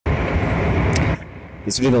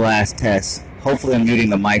This will be the last test. Hopefully unmuting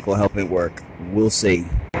the mic will help it work. We'll see.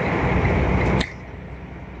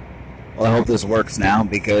 Well, I hope this works now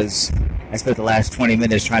because I spent the last 20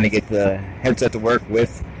 minutes trying to get the headset to work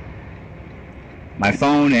with my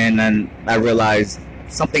phone, and then I realized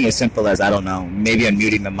something as simple as, I don't know, maybe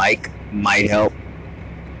unmuting the mic might help.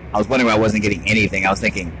 I was wondering why I wasn't getting anything. I was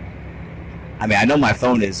thinking, I mean, I know my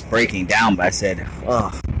phone is breaking down, but I said,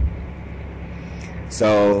 ugh.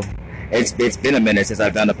 So it's been a minute since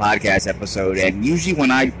I've done a podcast episode, and usually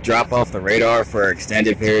when I drop off the radar for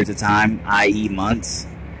extended periods of time, i.e. months,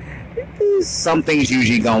 something's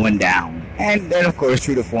usually going down. And then, of course,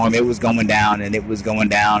 true to form, it was going down, and it was going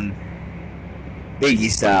down Biggie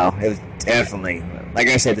style. It was definitely, like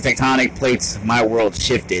I said, the tectonic plates of my world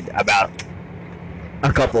shifted about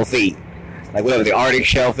a couple feet. Like whatever the Arctic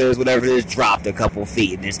shelf is, whatever it is, dropped a couple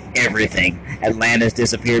feet, and just everything. Atlantis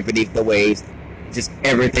disappeared beneath the waves. Just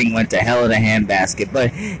everything went to hell in a handbasket.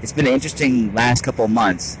 But it's been an interesting last couple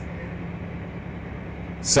months.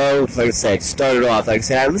 So, like I said, started off, like I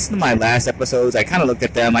said, I listened to my last episodes. I kind of looked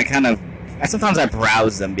at them. Sometimes I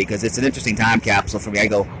browse them because it's an interesting time capsule for me. I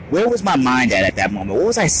go, where was my mind at that moment? What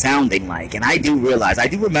was I sounding like? And I do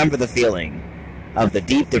remember the feeling of the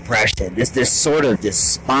deep depression, this sort of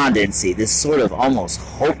despondency, this sort of almost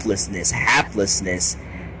hopelessness, haplessness,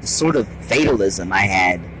 this sort of fatalism I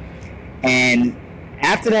had. And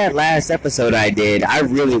after that last episode I did, I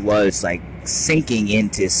really was like sinking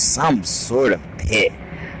into some sort of pit.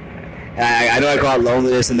 I know I call it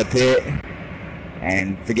loneliness in the pit,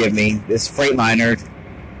 and forgive me, this Freightliner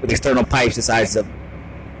with external pipes decides to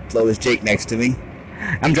blow his Jake next to me.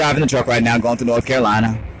 I'm driving the truck right now, going to North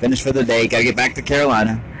Carolina. Finished for the day, gotta get back to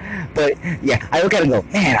Carolina. But yeah, I look at him and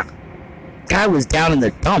go, man, guy was down in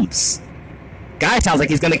the dumps. Guy sounds like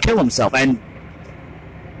he's gonna kill himself. And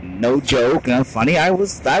no joke, funny, I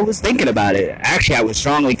was thinking about it. Actually, I was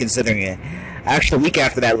strongly considering it. Actually, a week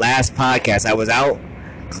after that last podcast, I was out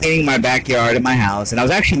cleaning my backyard in my house, and I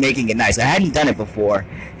was actually making it nice. I hadn't done it before.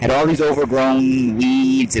 Had all these overgrown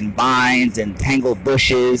weeds and vines and tangled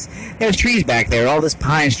bushes. There's trees back there, all this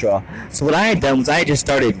pine straw. So what I had done was I just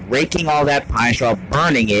started raking all that pine straw,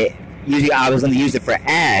 burning it. Usually I was going to use it for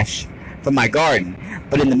ash from my garden.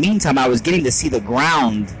 But in the meantime, I was getting to see the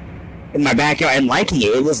ground in my backyard and liking it.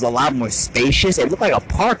 It was a lot more spacious. It looked like a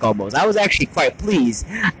park almost. I was actually quite pleased.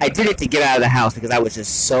 I did it to get out of the house because I was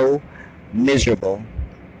just so miserable.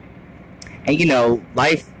 And you know,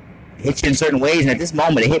 life hits you in certain ways, and at this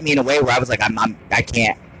moment, it hit me in a way where I was like, I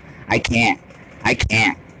can't.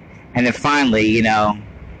 And then finally,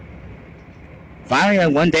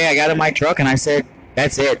 one day I got in my truck and I said,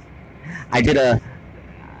 that's it. I did a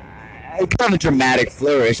kind of a dramatic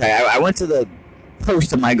flourish. I went to the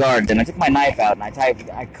post of my garden, and I took my knife out and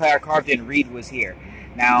I carved in "Reed was here."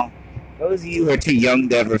 Now, those of you who are too young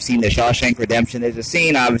to ever have seen The Shawshank Redemption, there's a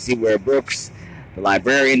scene, obviously, where Brooks, the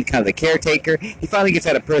librarian, kind of the caretaker, he finally gets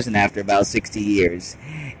out of prison after about 60 years.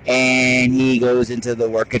 And he goes into the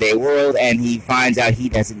workaday world, and he finds out he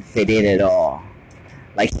doesn't fit in at all.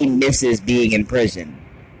 Like, he misses being in prison.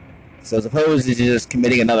 So as opposed to just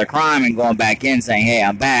committing another crime and going back in saying, hey,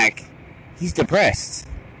 I'm back, he's depressed.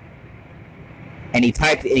 And he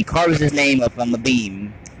carves his name up on the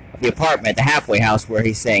beam of the apartment, the halfway house where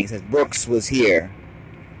he's staying. He says, Brooks was here.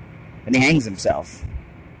 And he hangs himself.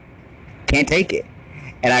 Can't take it.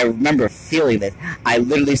 And I remember feeling that. I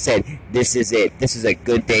literally said, this is it. This is a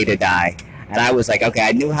good day to die. And I was like, okay,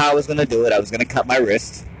 I knew how I was going to do it. I was going to cut my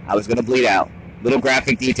wrist. I was going to bleed out. Little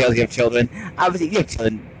graphic details. You have children. Obviously, you have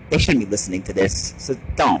children. They shouldn't be listening to this. So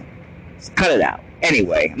don't. Just cut it out.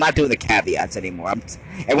 Anyway, I'm not doing the caveats anymore.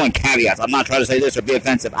 Everyone caveats. I'm not trying to say this or be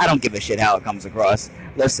offensive. I don't give a shit how it comes across.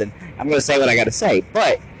 Listen, I'm going to say what I got to say.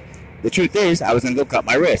 But the truth is, I was going to go cut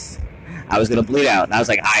my wrist. I was going to bleed out. And I was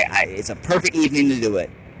like, it's a perfect evening to do it.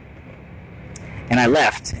 And I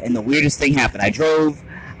left. And the weirdest thing happened. I drove.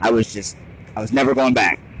 I was never going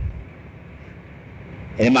back.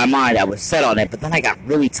 And in my mind, I was set on it. But then I got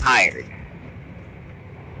really tired.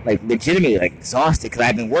 Like, legitimately, like, exhausted. Because I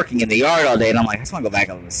had been working in the yard all day. And I'm like, I just want to go back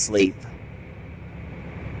and sleep.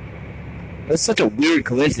 It was such a weird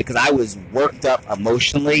coincidence. Because I was worked up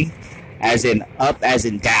emotionally. As in up, as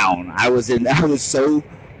in down. I was so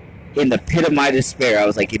in the pit of my despair. I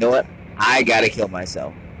was like, you know what? I gotta kill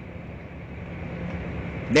myself.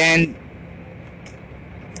 Then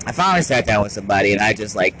I finally sat down with somebody and I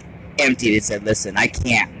just like emptied it and said, listen, I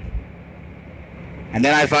can't. And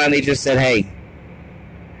then I finally just said, hey,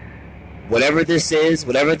 whatever this is,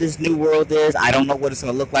 whatever this new world is, I don't know what it's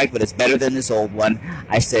going to look like, but it's better than this old one.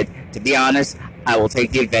 I said, to be honest, I will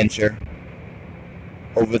take the adventure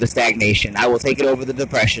over the stagnation. I will take it over the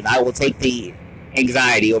depression. I will take the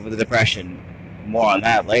anxiety over the depression. More on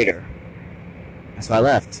that later. So I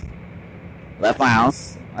left. Left my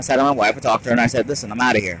house. I sat with my wife, I talked to her, and I said, listen, I'm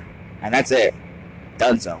out of here. And that's it.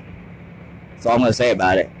 Done so. That's all I'm going to say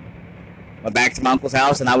about it. Went back to my uncle's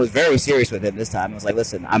house, and I was very serious with him this time. I was like,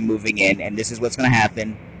 listen, I'm moving in, and this is what's going to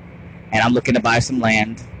happen. And I'm looking to buy some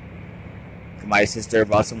land. My sister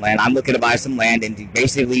bought some land. I'm looking to buy some land and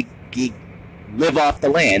basically live off the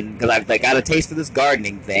land because I've got a taste for this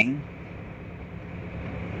gardening thing.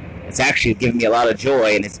 It's actually giving me a lot of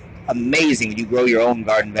joy, and it's amazing when you grow your own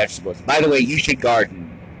garden vegetables. By the way, you should garden.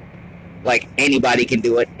 Like anybody can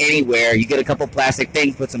do it anywhere. You get a couple plastic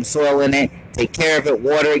things, put some soil in it, take care of it,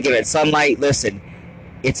 water it, give it sunlight. Listen,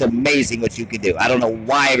 it's amazing what you can do. I don't know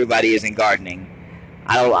why everybody isn't gardening.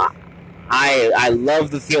 I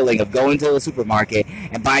love the feeling of going to the supermarket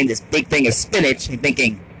and buying this big thing of spinach and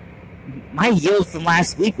thinking, my yield from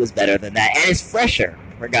last week was better than that, and it's fresher,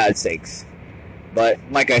 for God's sakes. But,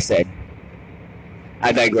 like I said,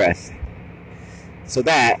 I digress. So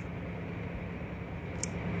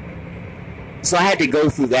I had to go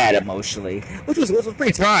through that emotionally, which was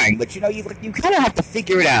pretty trying. But you kind of have to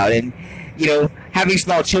figure it out, and having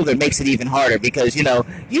small children makes it even harder because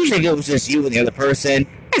usually if it was just you and the other person,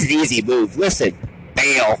 that's an easy move. Listen,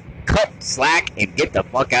 bail, cut slack, and get the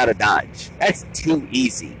fuck out of Dodge. That's too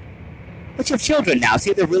easy. But you have children now, so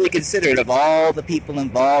you have to really consider it of all the people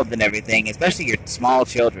involved and everything, especially your small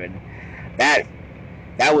children. That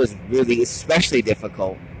was really especially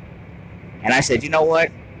difficult. And I said, you know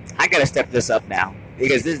what? I gotta step this up now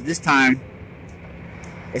because this time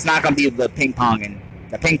it's not gonna be the ping ponging.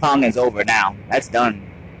 The ping ponging's over now. That's done.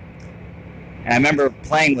 And I remember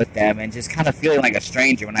playing with them and just kind of feeling like a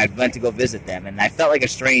stranger when I went to go visit them, and I felt like a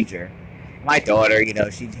stranger. My daughter,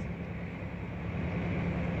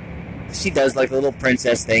 she does like the little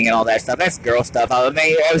princess thing and all that stuff. That's girl stuff. I mean,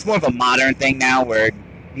 it was more of a modern thing now where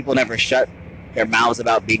people never shut their mouths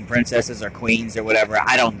about being princesses or queens or whatever.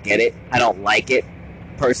 I don't get it. I don't like it.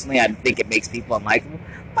 Personally, I think it makes people unlikable.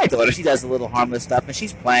 My daughter, she does a little harmless stuff, and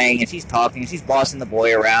she's playing, and she's talking, and she's bossing the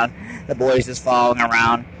boy around. The boy's just following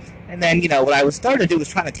around. And then, what I was starting to do was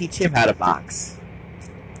trying to teach him how to box.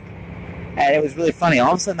 And it was really funny.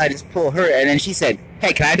 All of a sudden, I just pull her, and then she said,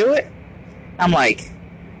 hey, can I do it? I'm like,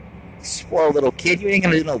 spoiled little kid, you ain't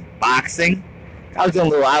gonna do no boxing. I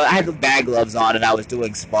had the bag gloves on, and I was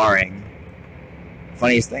doing sparring.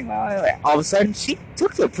 Funniest thing, all of a sudden, she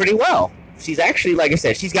took to it pretty well. She's actually, like I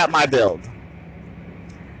said, she's got my build.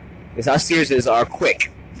 Because our Searses are quick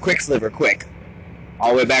sliver, quick.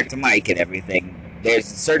 All the way back to Mike and everything. There's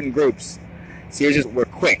certain groups. Searses were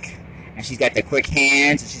quick. And she's got the quick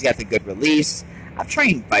hands, and she's got the good release. I've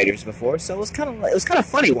trained fighters before, so it was kind of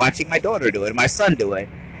funny watching my daughter do it, and my son do it.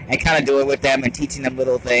 And kind of do it with them and teaching them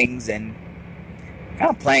little things and kind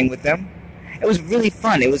of playing with them. It was really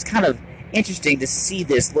fun. It was kind of interesting to see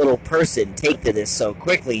this little person take to this so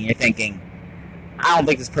quickly, and you're thinking, I don't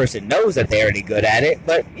think this person knows that they're any good at it,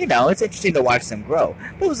 but, it's interesting to watch them grow.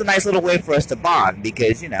 But it was a nice little way for us to bond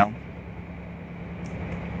because,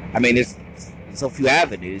 there's so few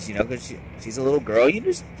avenues, because she's a little girl. You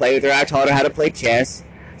just play with her. I taught her how to play chess.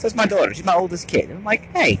 So it's my daughter. She's my oldest kid. And I'm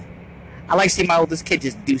like, hey, I like seeing my oldest kid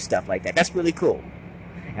just do stuff like that. That's really cool.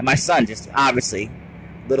 And my son just, obviously,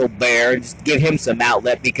 little bear, just give him some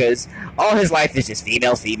outlet because all his life is just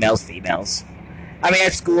females.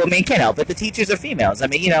 At school, can't help it. The teachers are females.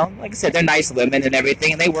 Like I said, they're nice women and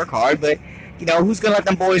everything, and they work hard, but, who's going to let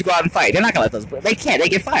them boys go out and fight? They're not going to let those boys. They can't. They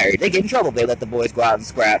get fired. They get in trouble if they let the boys go out and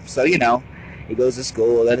scrap. So, he goes to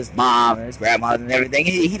school, and his mom and his grandma and everything.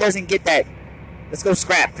 He doesn't get that, let's go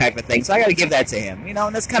scrap type of thing. So I got to give that to him,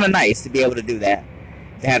 and that's kind of nice to be able to do that,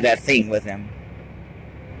 to have that thing with him.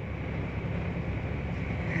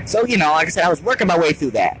 So, like I said, I was working my way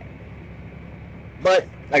through that. But,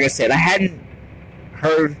 like I said, I hadn't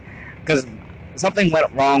heard, because something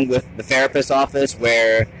went wrong with the therapist's office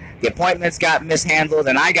where the appointments got mishandled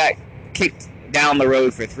and I got kicked down the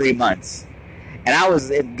road for 3 months. And I was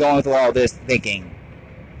going through all this thinking,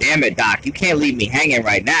 damn it, Doc, you can't leave me hanging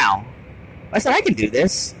right now. I said, I can do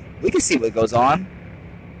this. We can see what goes on.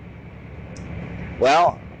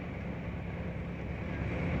 Well,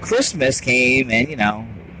 Christmas came and,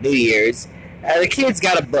 New Year's. The kids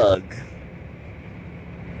got a bug.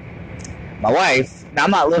 My wife, now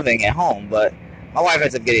I'm not living at home, but my wife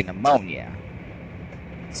ends up getting pneumonia.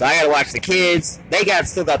 So I gotta watch the kids. They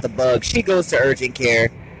still got the bug. She goes to urgent care.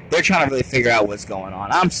 They're trying to really figure out what's going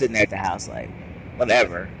on. I'm sitting there at the house like,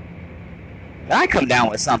 whatever. And I come down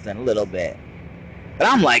with something a little bit. But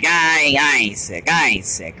I'm like, I ain't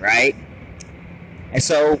sick, right? And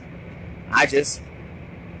so I just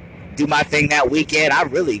do my thing that weekend. I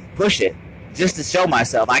really push it. just to show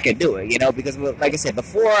myself I could do it, because like I said,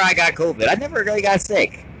 before I got COVID, I never really got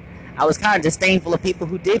sick. I was kind of disdainful of people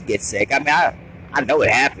who did get sick. I mean, I know it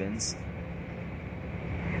happens.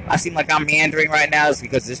 I seem like I'm meandering right now is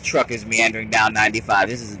because this truck is meandering down 95.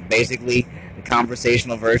 This is basically the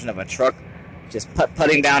conversational version of a truck just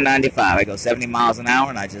putting down 95. I go 70 miles an hour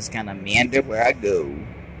and I just kind of meander where I go.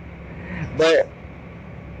 But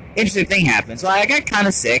interesting thing happened. So I got kind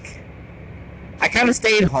of sick. I kind of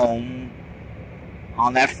stayed home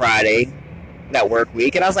on that Friday, that work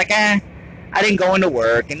week, and I was like, I didn't go into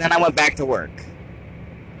work, and then I went back to work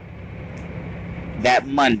that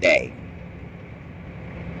Monday.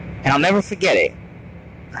 And I'll never forget it.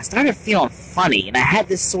 I started feeling funny, and I had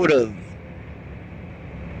this sort of...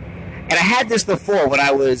 And I had this before when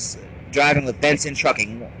I was driving with Benson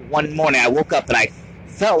Trucking. One morning I woke up and I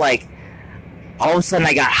felt like all of a sudden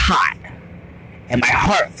I got hot. And my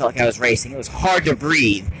heart felt like I was racing. It was hard to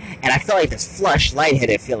breathe. And I felt like this flush,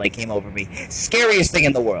 lightheaded feeling came over me. Scariest thing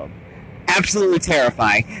in the world. Absolutely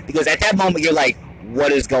terrifying. Because at that moment you're like,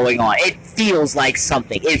 what is going on? It feels like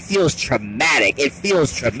something. It feels traumatic. It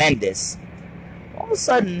feels tremendous. All of a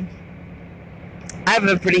sudden, I have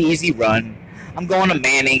a pretty easy run. I'm going to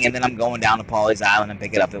Manning, and then I'm going down to Pawleys Island and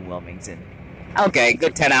pick it up in Wilmington. Okay,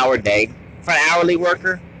 good 10-hour day. For an hourly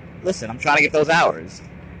worker, listen, I'm trying to get those hours.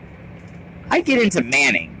 I get into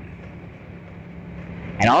Manning,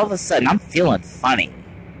 and all of a sudden, I'm feeling funny.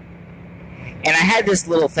 And I had this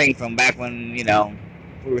little thing from back when,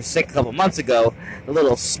 we were sick a couple months ago, the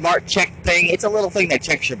little smart check thing. It's a little thing that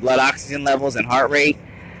checks your blood oxygen levels and heart rate.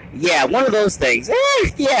 Yeah, one of those things.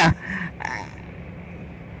 Yeah.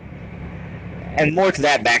 And more to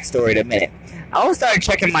that backstory in a minute. I always started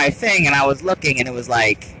checking my thing, and I was looking, and it was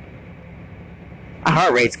like, my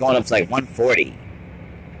heart rate's going up to like 140.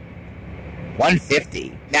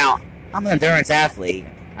 150. Now, I'm an endurance athlete.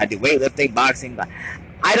 I do weightlifting, boxing, but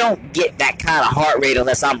I don't get that kind of heart rate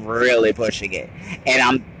unless I'm really pushing it.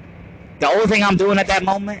 And the only thing I'm doing at that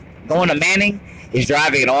moment, going to Manning, is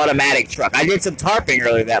driving an automatic truck. I did some tarping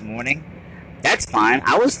earlier that morning. That's fine.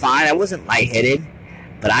 I was fine. I wasn't lightheaded.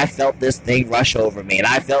 But I felt this thing rush over me, and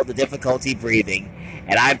I felt the difficulty breathing.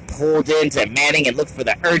 And I pulled into Manning and looked for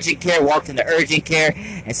the urgent care, walked into urgent care,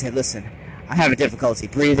 and said, listen, I'm having difficulty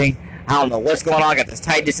breathing. I don't know what's going on. I got this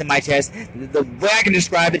tightness in my chest. The way I can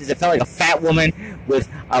describe it is it felt like a fat woman with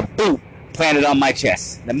a boot planted on my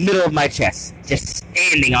chest, in the middle of my chest, just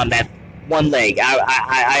standing on that one leg.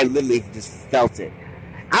 I literally just felt it.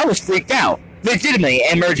 I was freaked out, legitimately,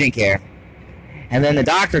 in urgent care. And then the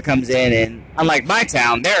doctor comes in, and unlike my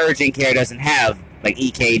town, their urgent care doesn't have like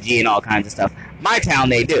EKG and all kinds of stuff. My town,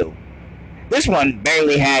 they do. This one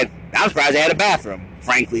barely had, I'm surprised they had a bathroom,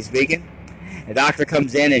 frankly speaking. The doctor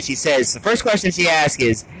comes in and she says, the first question she asks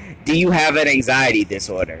is, do you have an anxiety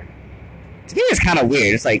disorder? To me, it's kind of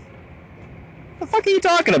weird. It's like, what the fuck are you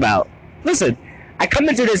talking about? Listen, I come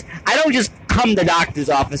into this, I don't just come to doctor's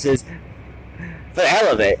offices for the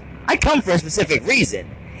hell of it. I come for a specific reason.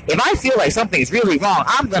 If I feel like something's really wrong,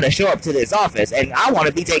 I'm going to show up to this office and I want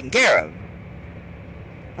to be taken care of.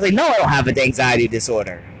 I was like, no, I don't have an anxiety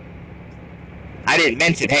disorder. I didn't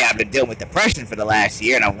mention, hey, I've been dealing with depression for the last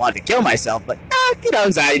year and I wanted to kill myself, but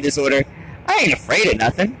anxiety disorder. I ain't afraid of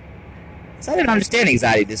nothing. So I didn't understand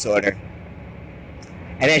anxiety disorder.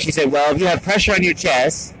 And then she said, well, if you have pressure on your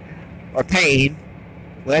chest or pain,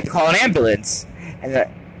 we'll have to call an ambulance. And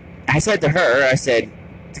I said to her, I said,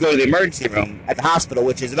 to go to the emergency room at the hospital,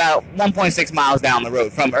 which is about 1.6 miles down the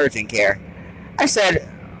road from urgent care. I said,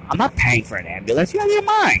 I'm not paying for an ambulance. You out of your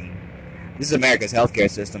mind. This is America's healthcare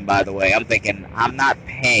system, by the way. I'm thinking, I'm not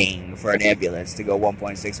paying for an ambulance to go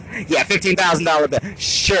 1.6. Yeah, $15,000 bill.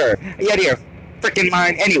 Sure. You out of your freaking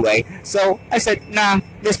mind anyway. So I said, nah,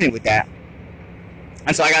 miss me with that.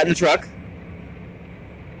 And so I got in the truck.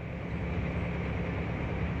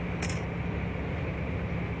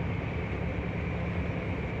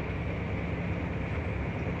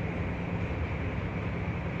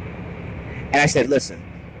 And I said, listen,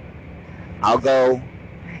 I'll go.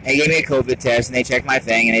 And they gave me a COVID test, and they checked my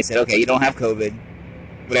thing, and they said, okay, you don't have COVID.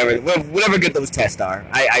 Whatever good those tests are.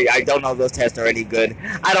 I don't know if those tests are any good.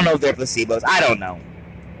 I don't know if they're placebos. I don't know.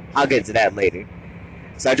 I'll get to that later.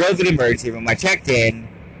 So I drove to the emergency room. I checked in,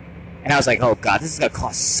 and I was like, oh, God, this is going to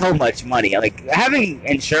cost so much money. Like, having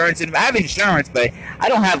insurance, and I have insurance, but I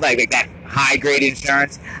don't have, like that high-grade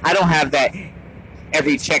insurance. I don't have that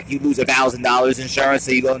every check you lose $1,000 insurance,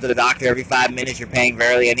 so you go into the doctor every 5 minutes, you're paying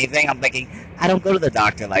barely anything. I'm thinking, I don't go to the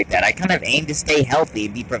doctor like that. I kind of aim to stay healthy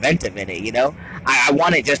and be preventive in it, I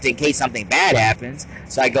want it just in case something bad happens.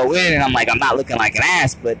 So I go in and I'm like, I'm not looking like an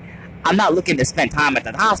ass, but I'm not looking to spend time at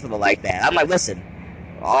the hospital like that. I'm like, listen,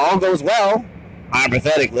 all goes well,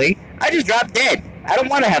 hypothetically, I just drop dead. I don't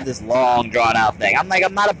want to have this long, drawn-out thing. I'm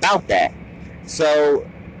not about that. So,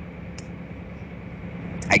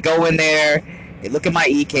 I go in there, they look at my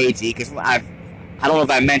EKG, because I don't know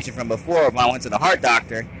if I mentioned from before, when I went to the heart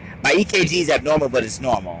doctor, my EKG is abnormal, but it's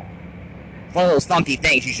normal. One of those funky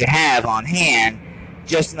things you should have on hand.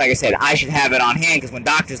 Just like I said, I should have it on hand, because when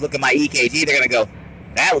doctors look at my EKG, they're going to go,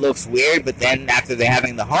 that looks weird, but then after they're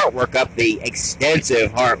having the heart workup, the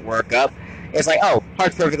extensive heart workup, it's like, oh,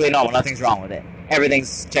 heart's perfectly normal, nothing's wrong with it. Everything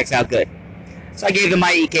checks out good. So I gave them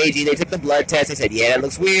my EKG, they took the blood test, they said, yeah, that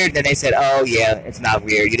looks weird. Then they said, oh, yeah, it's not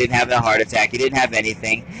weird. You didn't have a heart attack, you didn't have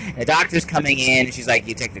anything. And the doctor's coming in, and she's like,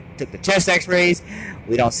 you took the chest x-rays,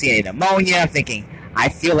 we don't see any pneumonia. I'm thinking, I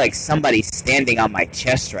feel like somebody's standing on my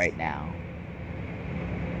chest right now.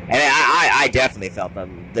 And I definitely felt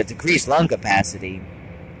the decreased lung capacity.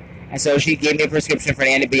 And so she gave me a prescription for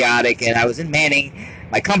an antibiotic, and I was in Manning.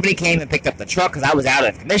 My company came and picked up the truck because I was out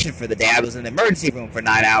of commission for the day. I was in the emergency room for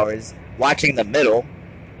 9 hours watching The Middle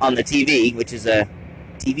on the TV, which is a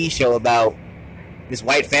TV show about this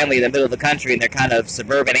white family in the middle of the country and their kind of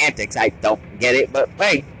suburban antics. I don't get it, but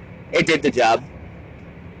hey, it did the job.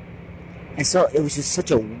 And so it was just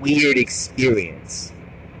such a weird experience.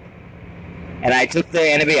 And I took the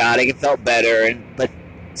antibiotic, it felt better, but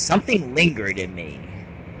something lingered in me.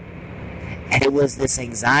 And it was this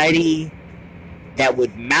anxiety that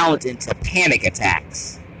would mount into panic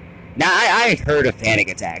attacks. Now, I had heard of panic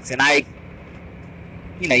attacks, and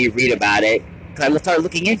you read about it, because I started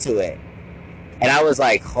looking into it. And I was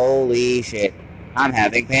like, holy shit, I'm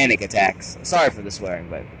having panic attacks. Sorry for the swearing,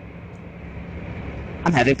 but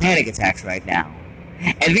I'm having panic attacks right now.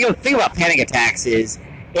 And the thing about panic attacks is,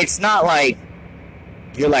 it's not like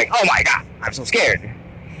you're like, oh my god, I'm so scared.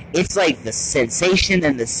 It's like the sensation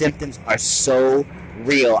and the symptoms are so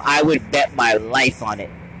real. I would bet my life on it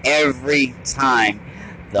every time.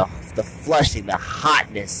 The flushing, the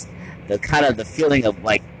hotness, the kind of the feeling of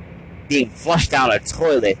like being flushed down a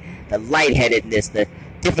toilet, the lightheadedness, the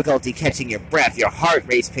difficulty catching your breath, your heart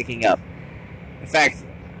rate's picking up. In fact,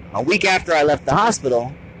 a week after I left the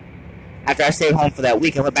hospital, after I stayed home for that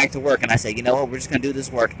week, I went back to work and I said, you know what, we're just going to do this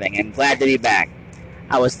work thing. And glad to be back.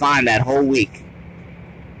 I was fine that whole week.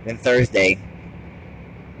 Then Thursday,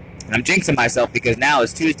 and I'm jinxing myself because now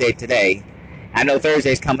it's Tuesday today. I know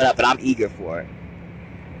Thursday's coming up, but I'm eager for it.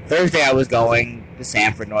 Thursday I was going to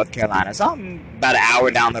Sanford, North Carolina, so I'm about an hour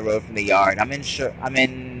down the road from the yard. I'm in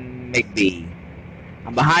McBee.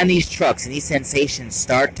 I'm behind these trucks, and these sensations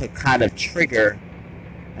start to kind of trigger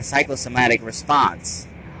a psychosomatic response.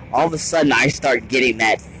 All of a sudden, I start getting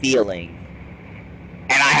that feeling,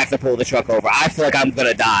 and I have to pull the truck over. I feel like I'm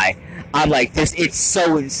gonna die. I'm like, it's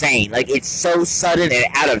so insane. Like, it's so sudden and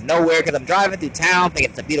out of nowhere, because I'm driving through town thinking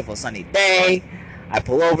it's a beautiful sunny day. I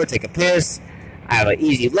pull over, take a piss. I have an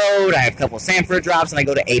easy load. I have a couple Sanford drops, and I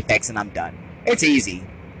go to Apex, and I'm done. It's easy.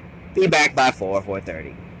 Be back by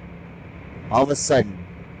 4:30. All of a sudden,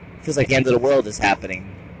 it feels like the end of the world is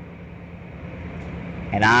happening.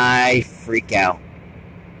 And I freak out.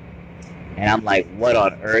 And I'm like, what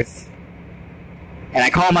on earth? And I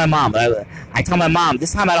call my mom. I tell my mom,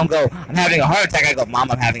 this time I don't go, I'm having a heart attack. I go, Mom,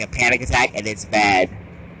 I'm having a panic attack, and it's bad.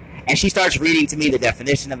 And she starts reading to me the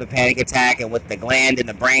definition of a panic attack and what the gland in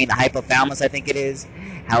the brain, the hypothalamus, I think it is,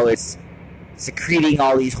 how it's secreting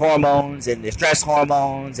all these hormones and the stress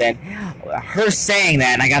hormones. And her saying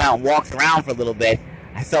that, and I got out and walked around for a little bit,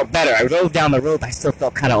 I felt better. I drove down the road, but I still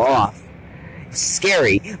felt kind of off. It was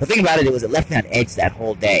scary. The thing about it was it left me on edge that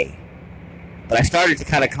whole day. But I started to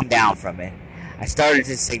kind of come down from it. I started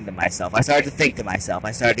to sing to myself. I started to think to myself.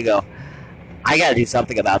 I started to go, I got to do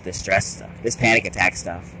something about this stress stuff, this panic attack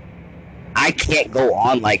stuff. I can't go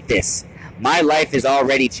on like this. My life is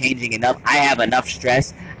already changing enough. I have enough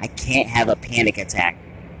stress. I can't have a panic attack.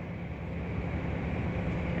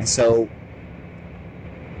 And so,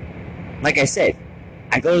 like I said,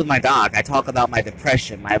 I go to my doc. I talk about my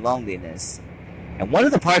depression, my loneliness. And one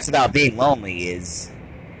of the parts about being lonely is,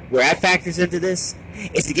 where that factors into this,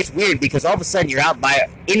 is it gets weird because all of a sudden you're out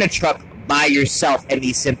in a truck by yourself and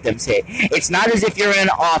these symptoms hit. It's not as if you're in an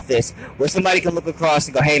office where somebody can look across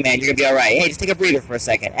and go, hey man, you're going to be alright. Hey, just take a breather for a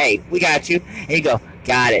second. Hey, we got you. And you go,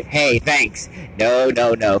 got it. Hey, thanks. No.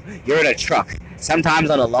 You're in a truck. Sometimes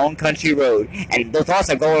on a lone country road. And the thoughts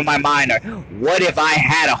that go in my mind are, what if I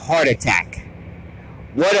had a heart attack?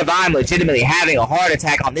 What if I'm legitimately having a heart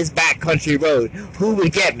attack on this backcountry road? Who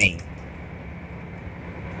would get me?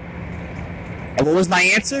 And what was my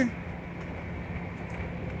answer?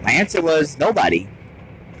 My answer was nobody.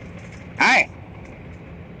 Alright.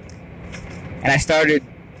 And I started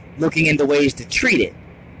looking into ways to treat it.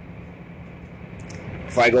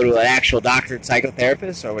 before I go to an actual doctor,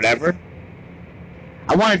 psychotherapist, or whatever.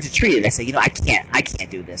 I wanted to treat it. I said, I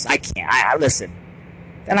can't do this. I can't. I listen.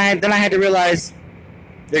 Then I had to realize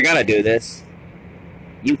you're gonna do this.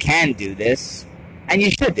 You can do this, and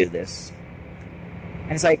you should do this.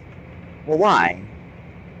 And it's like, well, why?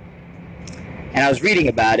 And I was reading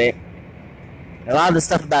about it. A lot of the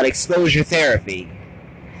stuff about exposure therapy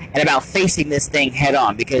and about facing this thing head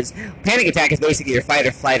on, because panic attack is basically your fight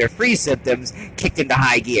or flight or freeze symptoms kicked into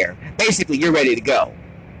high gear. Basically, you're ready to go.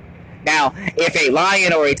 Now, if a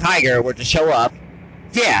lion or a tiger were to show up,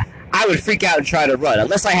 yeah, I would freak out and try to run.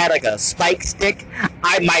 Unless I had like a spike stick,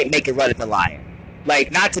 I might make a run at the lion.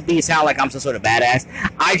 Like, not to sound like I'm some sort of badass.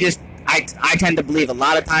 I tend to believe a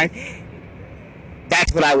lot of times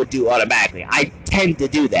that's what I would do automatically. I tend to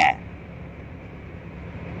do that.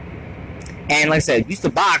 And like I said, used to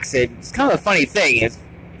box, and it's kind of a funny thing. The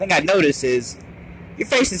thing I noticed is you're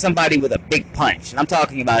facing somebody with a big punch, and I'm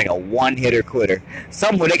talking about like a one-hitter quitter.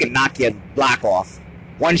 Somewhere they can knock your block off.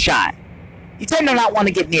 One shot. You tend to not want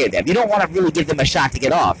to get near them. You don't want to really give them a shot to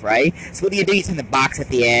get off, right? So what do? You tend to box at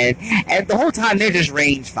the end. And the whole time they're just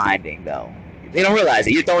range finding, though. They don't realize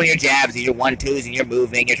it. You're throwing your jabs and your 1-2s and you're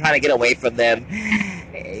moving. You're trying to get away from them.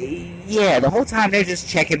 Yeah, the whole time they're just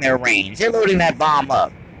checking their range. They're loading that bomb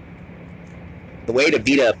up. The way to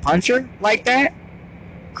beat a puncher like that?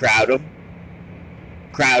 Crowd them.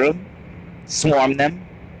 Crowd them. Swarm them.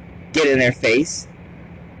 Get in their face.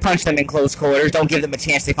 Punch them in close quarters. Don't give them a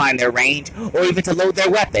chance to find their range or even to load their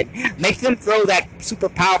weapon. Make them throw that super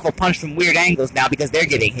powerful punch from weird angles now because they're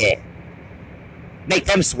getting hit. Make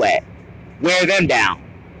them sweat. Wear them down.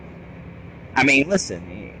 I mean,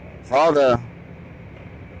 listen, for all the...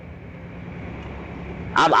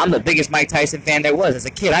 I'm the biggest Mike Tyson fan there was. As a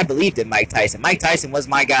kid, I believed in Mike Tyson. Mike Tyson was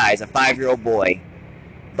my guy as a 5-year-old boy.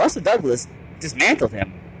 Buster Douglas dismantled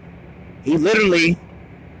him. He literally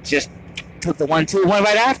just took the 1-2 and went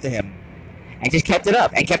right after him. And just kept it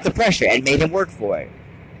up and kept the pressure and made him work for it.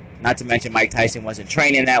 Not to mention Mike Tyson wasn't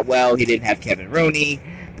training that well. He didn't have Kevin Rooney.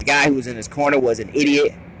 The guy who was in his corner was an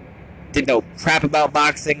idiot. Didn't know crap about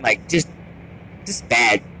boxing. Like, just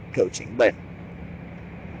bad coaching. But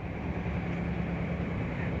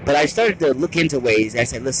I started to look into ways. I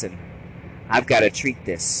said, listen, I've got to treat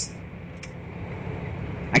this.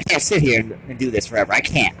 I can't sit here and do this forever. I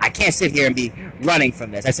can't sit here and be running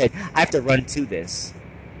from this. I said, I have to run to this.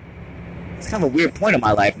 It's kind of a weird point in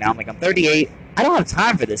my life now. I'm like, I'm 38. I don't have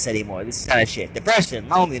time for this anymore. This kind of shit. Depression,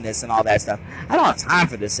 loneliness, and all that stuff. I don't have time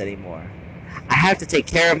for this anymore. I have to take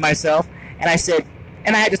care of myself. And I said,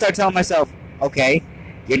 and I had to start telling myself, okay,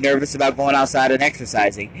 you're nervous about going outside and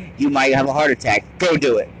exercising. You might have a heart attack. Go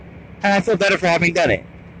do it. And I feel better for having done it.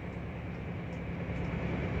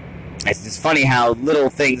 It's just funny how little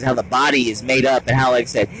things, how the body is made up, and how, like I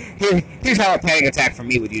said, here's how a panic attack for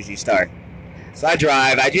me would usually start. So I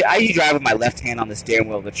drive. I usually drive with my left hand on the steering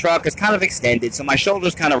wheel of the truck. It's kind of extended, so my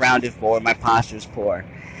shoulder's kind of rounded forward. My posture's poor.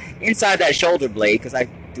 Inside that shoulder blade, because I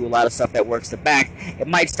do a lot of stuff that works the back, it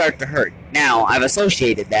might start to hurt. Now, I've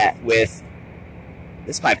associated that with,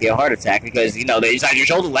 this might be a heart attack, because, inside your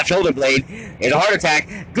shoulder, left shoulder blade, there's a heart attack.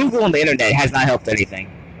 Google on the internet has not helped anything.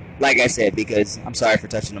 Like I said, because, I'm sorry for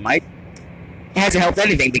touching the mic. It hasn't helped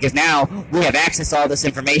anything because now we have access to all this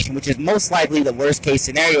information, which is most likely the worst case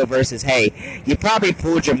scenario versus, hey, you probably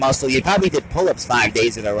pulled your muscle, you probably did pull-ups 5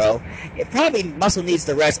 days in a row, it probably muscle needs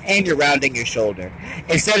to rest and you're rounding your shoulder.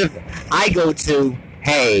 Instead of, I go to,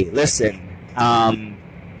 hey, listen,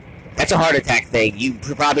 that's a heart attack thing. You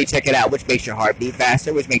probably check it out, which makes your heart beat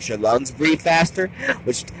faster, which makes your lungs breathe faster,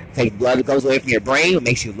 which takes blood goes away from your brain, which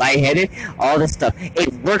makes you lightheaded, all this stuff.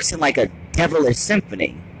 It works in like a devilish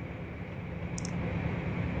symphony.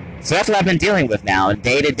 So that's what I've been dealing with now,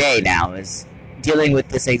 day to day now, is dealing with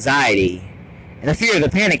this anxiety and the fear of the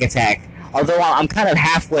panic attack, although I'm kind of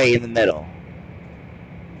halfway in the middle.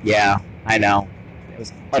 Yeah, I know. It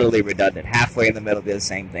was utterly redundant. Halfway in the middle, do the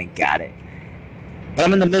same thing. Got it. But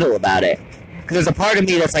I'm in the middle about it. Because there's a part of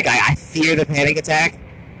me that's like, I fear the panic attack.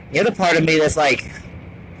 The other part of me that's like,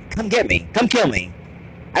 come get me. Come kill me.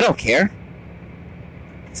 I don't care.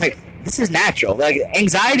 It's like, this is natural. Like,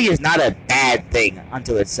 anxiety is not a bad thing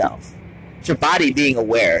unto itself. It's your body being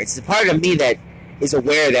aware. It's the part of me that is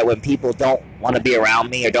aware that when people don't want to be around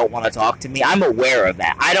me or don't want to talk to me, I'm aware of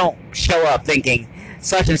that. I don't show up thinking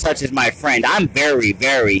such and such is my friend. I'm very,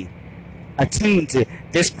 very attuned to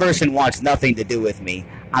this person wants nothing to do with me.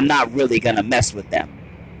 I'm not really going to mess with them.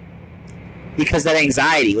 Because that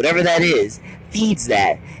anxiety, whatever that is, feeds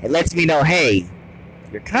that. It lets me know, hey,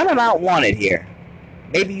 you're kind of not wanted here.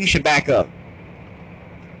 Maybe you should back up.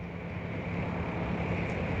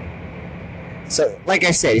 So So, like I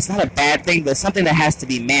said, it's not a bad thing, but it's something that has to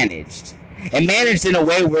be managed. And managed in a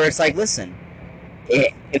way where it's like, listen,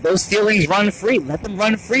 if those feelings run free, let them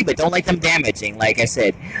run free, but don't let them damaging. Like I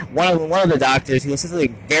said, one of the doctors, he was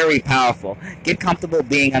something very powerful. Get comfortable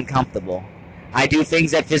being uncomfortable. I do things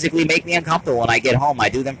that physically make me uncomfortable when I get home. I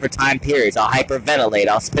do them for time periods. I'll hyperventilate.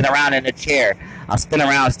 I'll spin around in a chair. I'll spin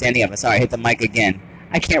around standing up. Sorry, I hit the mic again.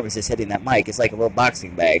 I can't resist hitting that mic. It's like a little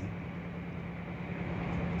boxing bag.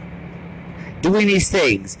 Doing these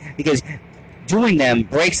things, because doing them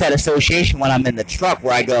breaks that association when I'm in the truck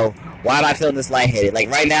where I go, why am I feeling this lightheaded?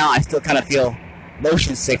 Like right now, I still kind of feel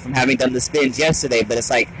motion sick from having done the spins yesterday, but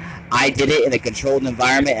it's like I did it in a controlled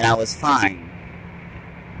environment and I was fine.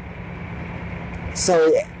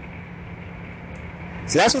 So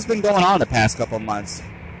that's what's been going on the past couple of months.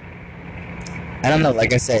 I don't know,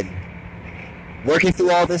 like I said, working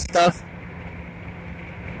through all this stuff,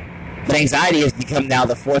 but anxiety has become now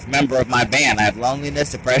the fourth member of my band. I have loneliness,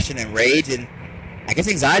 depression, and rage, and I guess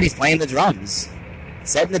anxiety's playing the drums,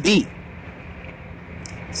 setting the beat.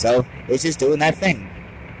 So it's just doing that thing.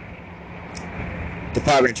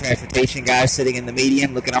 Department of Transportation guys sitting in the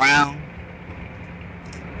median looking around.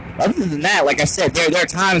 Other than that, like I said, there are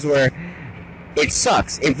times where it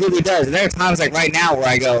sucks. It really does. And there are times like right now where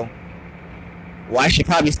I go, well, I should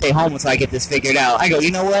probably stay home until I get this figured out. I go, you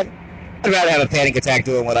know what? I'd rather have a panic attack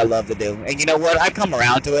doing what I love to do. And you know what? I come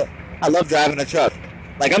around to it. I love driving a truck.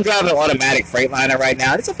 Like, I'm driving an automatic Freightliner right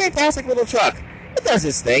now. It's a fantastic little truck. It does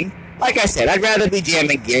its thing. Like I said, I'd rather be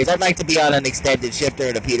jamming gears. I'd like to be on an extended shifter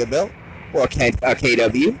at a Peterbilt or a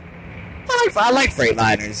KW. I like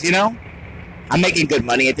Freightliners, you know? I'm making good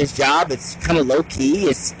money at this job. It's kind of low-key.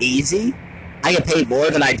 It's easy. I get paid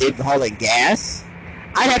more than I did hauling gas.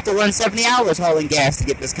 I'd have to run 70 hours hauling gas to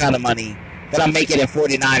get this kind of money that I'm making in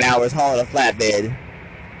 49 hours hauling a flatbed.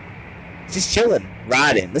 Just chilling,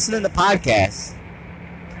 riding, listening to podcasts.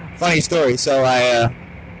 Funny story. So my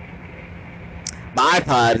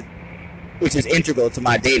iPod, which is integral to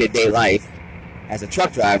my day-to-day life as a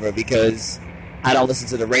truck driver, because I don't listen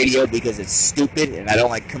to the radio because it's stupid and I don't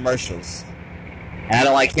like commercials. And I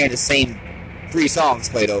don't like hearing the same 3 songs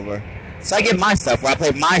played over. So I get my stuff where I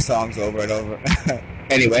play my songs over and over.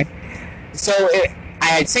 Anyway, so I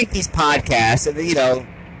had synced these podcasts, and you know,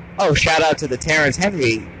 shout out to the Terrence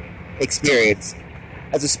Henry Experience.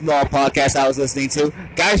 That's a small podcast I was listening to.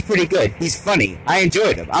 Guy's pretty good. He's funny. I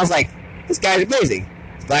enjoyed him. I was like, this guy's amazing.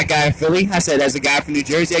 This black guy in Philly. I said, as a guy from New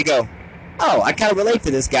Jersey, I go, I kind of relate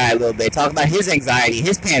to this guy a little bit. Talking about his anxiety,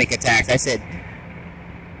 his panic attacks. I said,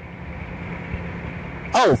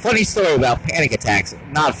 funny story about panic attacks.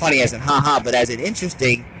 Not funny as in haha, but as in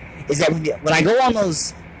interesting, is that when I go on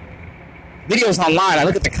those videos online, I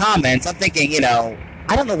look at the comments, I'm thinking,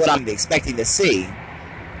 I don't know what I'm expecting to see.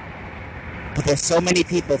 But there's so many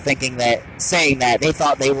people saying that they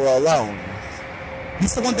thought they were alone.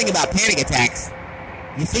 That's the one thing about panic attacks.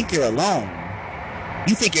 You think you're alone.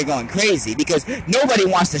 You think you're going crazy because nobody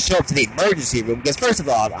wants to show up to the emergency room because, first of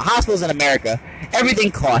all, the hospitals in America, everything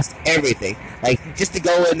costs everything. Like, just to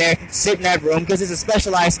go in there, sit in that room, because it's a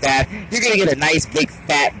specialized staff, you're going to get a nice, big,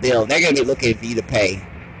 fat bill. They're going to be looking for you to pay.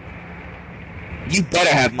 You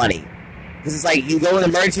better have money. Because it's like, you go in the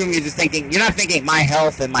emergency room, you're not thinking my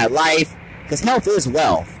health and my life, because health is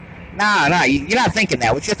wealth. Nah, you're not thinking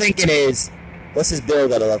that. What you're thinking is, what's this bill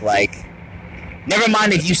going to look like? Never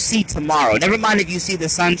mind if you see tomorrow. Never mind if you see the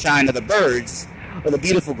sunshine or the birds or the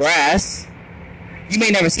beautiful grass. You may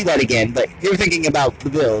never see that again, but you're thinking about the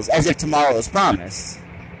bills as if tomorrow is promised.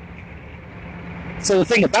 So the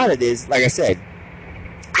thing about it is, like I said,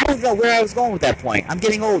 I don't know where I was going with that point. I'm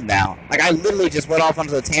getting old now. Like, I literally just went off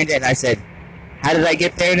onto a tangent and I said, how did I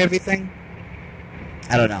get there and everything?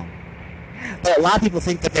 I don't know. But a lot of people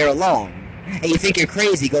think that they're alone. And you think you're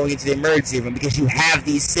crazy going into the emergency room because you have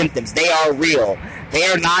these symptoms. They are real. They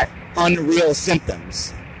are not unreal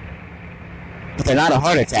symptoms. But they're not a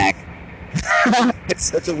heart attack. It's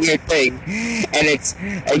such a weird thing.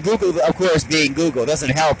 And Google, of course, being Google, doesn't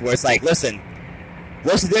help, where it's like, listen,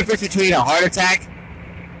 what's the difference between a heart attack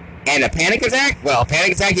and a panic attack? Well, a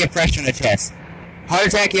panic attack, you have pressure in the chest. Heart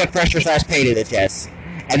attack, you have pressure/pain in the chest.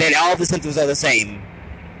 And then all the symptoms are the same.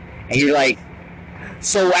 And you're like,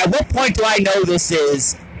 so at what point do I know this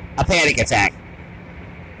is a panic attack?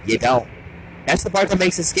 You don't. That's the part that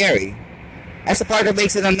makes it scary. That's the part that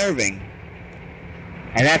makes it unnerving.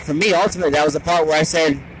 And that, for me, ultimately, that was the part where I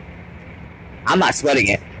said, I'm not sweating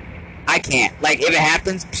it. I can't. Like, if it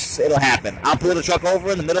happens, it'll happen. I'll pull the truck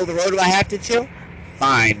over in the middle of the road if I have to chill.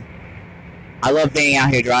 Fine. I love being out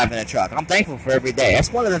here driving a truck. I'm thankful for every day.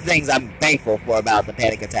 That's one of the things I'm thankful for about the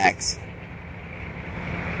panic attacks.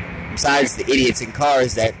 Besides the idiots in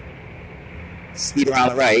cars that Speed around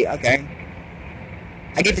the right. Okay.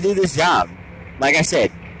 I get to do this job. Like I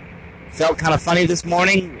said, felt kind of funny this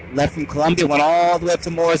morning. Left from Columbia, went all the way up to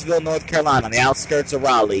Mooresville, North Carolina, on the outskirts of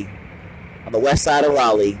Raleigh, on the west side of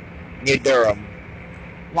Raleigh, near Durham.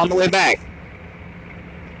 On the way back,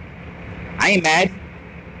 I ain't mad.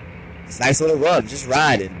 It's a nice little run, just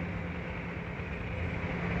riding.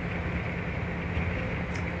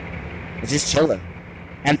 Just chilling.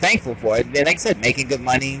 And thankful for it. Like I said, making good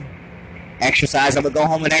money. Exercise. I'm going to go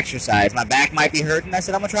home and exercise. My back might be hurting. I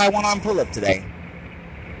said, I'm going to try a one-arm pull-up today.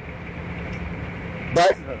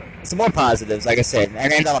 But some more positives, like I said.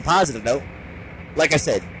 And end on a positive note. Like I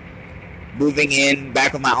said, moving in,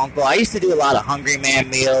 back with my uncle. I used to do a lot of Hungry Man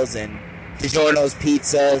meals and DiGiorno's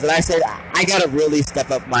pizzas. And I said, I got to really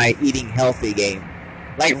step up my eating healthy game.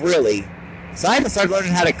 Like, really. So I had to start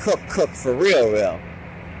learning how to cook for real.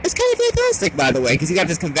 It's kind of fantastic, by the way, because you got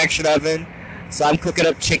this convection oven. So I'm cooking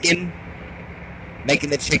up chicken, making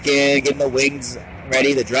the chicken, getting the wings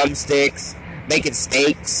ready, the drumsticks, making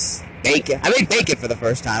steaks, bacon. I made bacon for the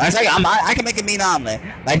first time. I was like, I can make a mean omelet.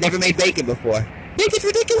 I'd never made bacon before. Bacon's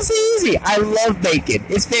ridiculously easy. I love bacon.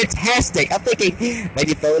 It's fantastic. I'm thinking,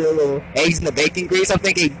 maybe throw a little eggs in the bacon grease. I'm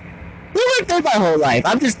thinking, what have I done my whole life?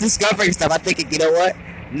 I'm just discovering stuff. I'm thinking, you know what?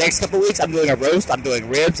 Next couple weeks, I'm doing a roast. I'm doing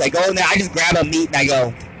ribs. I go in there, I just grab a meat, and I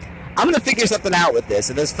go, I'm going to figure something out with this.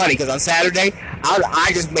 And it's funny, because on Saturday,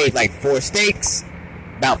 I just made like 4 steaks,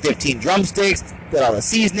 about 15 drumsticks, put all the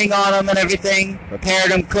seasoning on them and everything,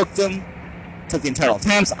 prepared them, cooked them, took the internal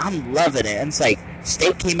temps. I'm loving it. And it's like,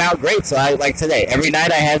 steak came out great, so I like today. Every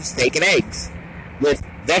night I have steak and eggs with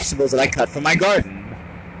vegetables that I cut from my garden.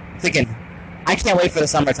 I'm thinking, I can't wait for the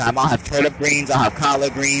summertime. I'll have turnip greens, I'll have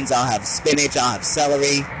collard greens, I'll have spinach, I'll have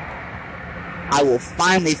celery. I will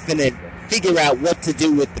finally figure out what to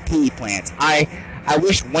do with the pea plants. I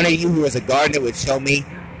wish one of you who is a gardener would show me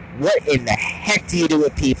what in the heck do you do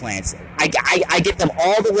with pea plants. I get them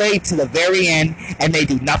all the way to the very end and they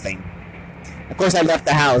do nothing. Of course, I left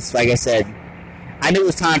the house, like I said. I knew it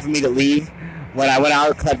was time for me to leave when I went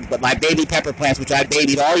out, but my baby pepper plants, which I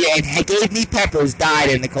babied all year and gave me peppers, died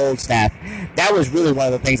in the cold snap. That was really one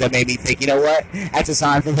of the things that made me think, you know what? That's a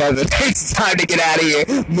sign from heaven. It's time to get out of here.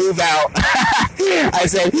 Move out. I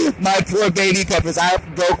said, my poor baby peppers, I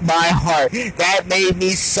broke my heart. That made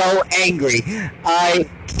me so angry. I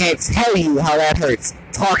can't tell you how that hurts.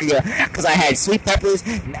 Talking because I had sweet peppers,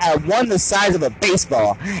 one the size of a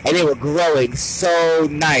baseball, and they were growing so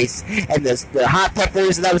nice. And the hot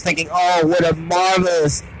peppers, and I was thinking, oh, what a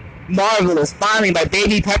marvelous. Finally, my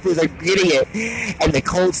baby peppers are getting it, and the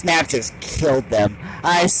cold snap just killed them.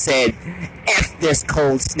 I said, F this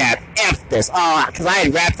cold snap, F this. Oh, because I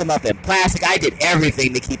had wrapped them up in plastic. I did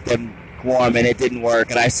everything to keep them warm, and it didn't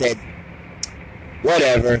work. And I said,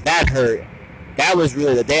 whatever, that hurt. That was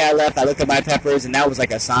really the day I left. I looked at my peppers, and that was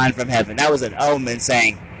like a sign from heaven. That was an omen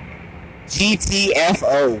saying,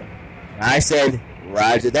 GTFO. I said,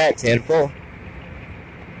 roger that, 10-4.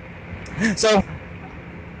 So,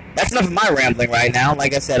 that's enough of my rambling right now.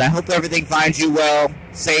 Like I said, I hope everything finds you well,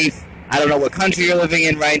 safe. I don't know what country you're living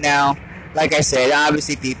in right now. Like I said,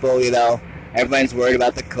 obviously people, everyone's worried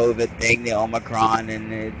about the COVID thing, the Omicron,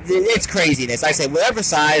 and it's craziness. I say, whatever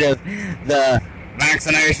side of the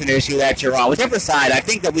vaccination issue that you're on, whichever side, I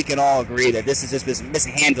think that we can all agree that this has just been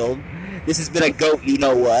mishandled. This has been a goat, you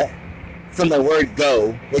know what, from the word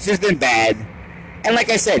go. It's just been bad. And like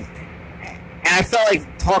I said, and I felt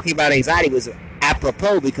like talking about anxiety was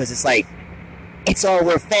apropos because it's like, it's all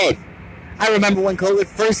we're fed. I remember when COVID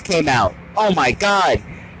first came out. Oh my God.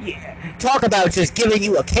 Talk about just giving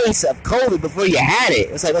you a case of COVID before you had it.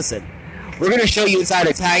 It's like, listen, we're going to show you inside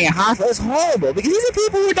Italian hospital. It's horrible because these are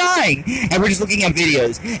people who are dying. And we're just looking at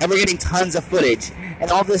videos. And we're getting tons of footage. And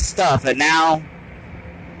all this stuff. And now,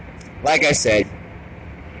 like I said,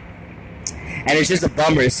 and it's just a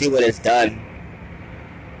bummer to see what it's done.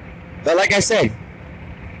 But like I said,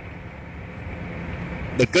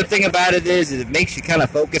 the good thing about it is it makes you kind of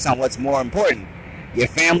focus on what's more important. Your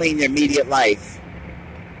family and your immediate life.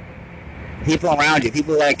 People around you.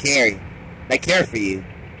 People that care for you.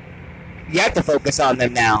 You have to focus on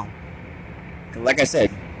them now. Like I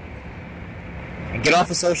said, and get off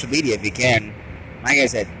of social media if you can. Like I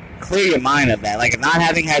said, clear your mind of that. Like, not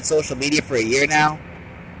having had social media for a year now,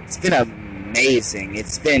 it's been amazing.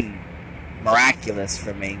 It's been miraculous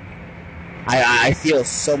for me. I feel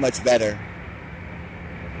so much better.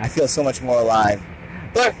 I feel so much more alive.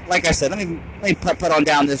 But, like I said, let me put on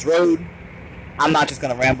down this road. I'm not just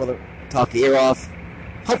going to ramble or talk your ear off.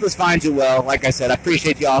 Hope this finds you well. Like I said, I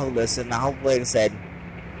appreciate y'all who listen. I hope, like I said,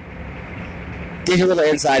 gives you a little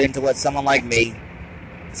insight into what someone like me,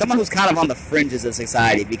 someone who's kind of on the fringes of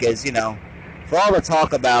society, because, for all the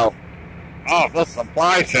talk about, oh, the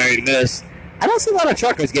supply chain, this, I don't see a lot of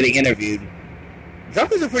truckers getting interviewed.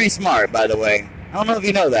 Truckers are pretty smart, by the way. I don't know if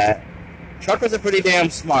you know that. Truckers are pretty damn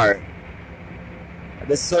smart.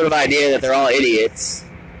 This sort of idea that they're all idiots,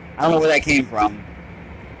 I don't know where that came from.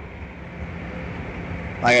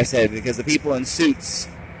 Like I said, because the people in suits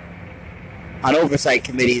on oversight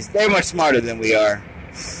committees, they're much smarter than we are.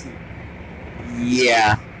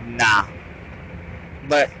 Yeah, nah.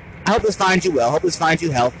 But I hope this finds you well. I hope this finds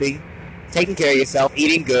you healthy, taking care of yourself,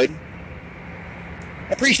 eating good,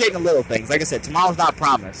 appreciating the little things. Like I said, tomorrow's not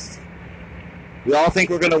promised. We all think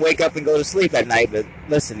we're going to wake up and go to sleep at night, but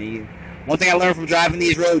listen, one thing I learned from driving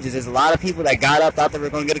these roads is there's a lot of people that got up, thought they were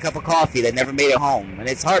going to get a cup of coffee, that never made it home, and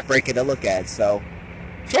it's heartbreaking to look at. So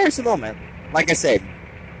cherish the moment. Like I said,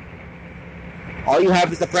 all you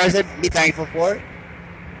have is the present. Be thankful for it.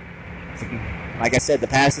 Like I said, the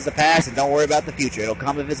past is the past, and don't worry about the future. It'll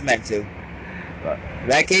come if it's meant to. But in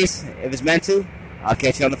that case, if it's meant to, I'll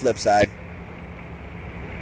catch you on the flip side.